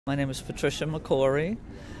My name is Patricia McCorry.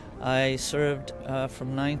 I served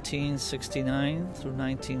from 1969 through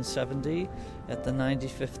 1970 at the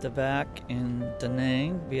 95th Evac in Da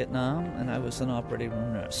Nang, Vietnam, and I was an operating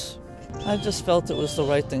room nurse. I just felt it was the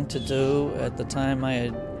right thing to do. At the time I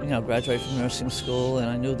had graduated from nursing school, and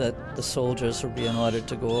I knew that the soldiers were being ordered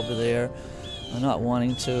to go over there, not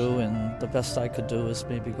wanting to, and the best I could do was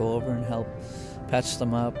maybe go over and help patch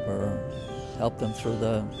them up or help them through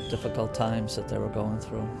the difficult times that they were going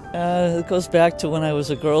through. It goes back to when I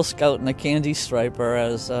was a Girl Scout and a candy striper.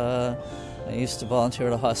 I used to volunteer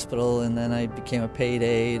at a hospital, and then I became a paid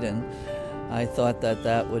aide, and I thought that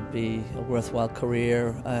that would be a worthwhile career.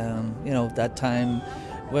 At that time,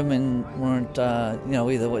 women weren't,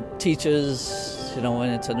 either teachers,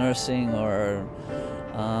 went into nursing or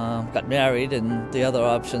got married, and the other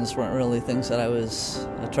options weren't really things that I was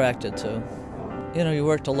attracted to. You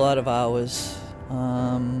worked a lot of hours.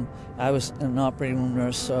 I was an operating room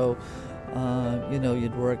nurse, so,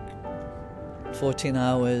 you'd work 14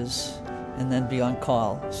 hours and then be on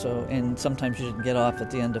call. So, and sometimes you didn't get off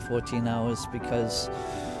at the end of 14 hours because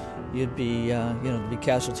you'd be, the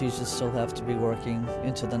casualties would still have to be working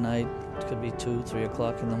into the night. It could be 2, 3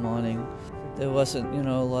 o'clock in the morning. There wasn't,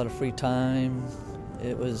 a lot of free time.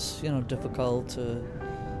 It was, difficult to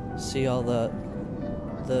see all the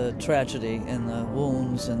tragedy and the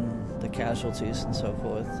wounds and the casualties and so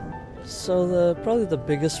forth. So probably the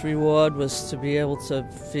biggest reward was to be able to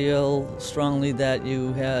feel strongly that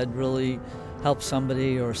you had really helped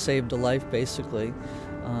somebody or saved a life, basically.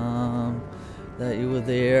 That you were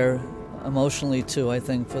there emotionally too, I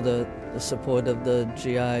think, for the support of the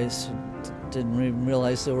GIs. Didn't even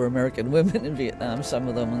realize there were American women in Vietnam, some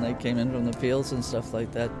of them, when they came in from the fields and stuff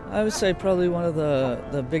like that. I would say probably one of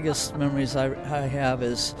the biggest memories I have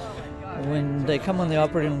is when they come on the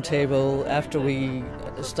operating room table. After we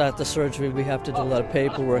start the surgery, we have to do a lot of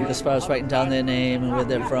paperwork as far as writing down their name and where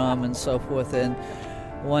they're from and so forth. And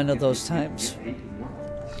one of those times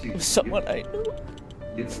was someone I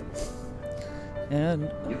knew.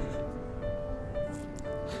 And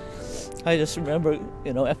I just remember,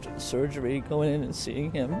 after the surgery, going in and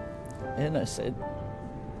seeing him, and I said,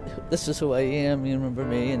 "This is who I am, you remember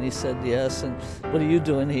me?" And he said, "Yes." And "What are you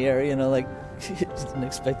doing here?" He didn't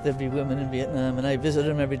expect there'd be women in Vietnam. And I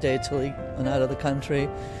visited him every day till he went out of the country.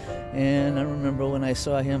 And I remember when I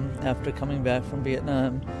saw him after coming back from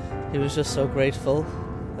Vietnam, he was just so grateful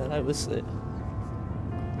that I was there.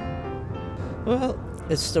 Well,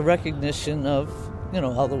 it's the recognition of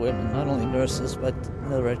all the women, not only nurses, but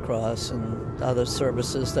the Red Cross and other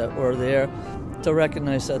services that were there, to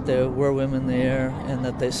recognize that there were women there and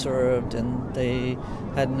that they served and they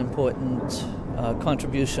had an important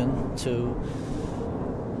contribution to,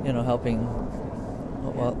 helping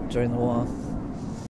during the war.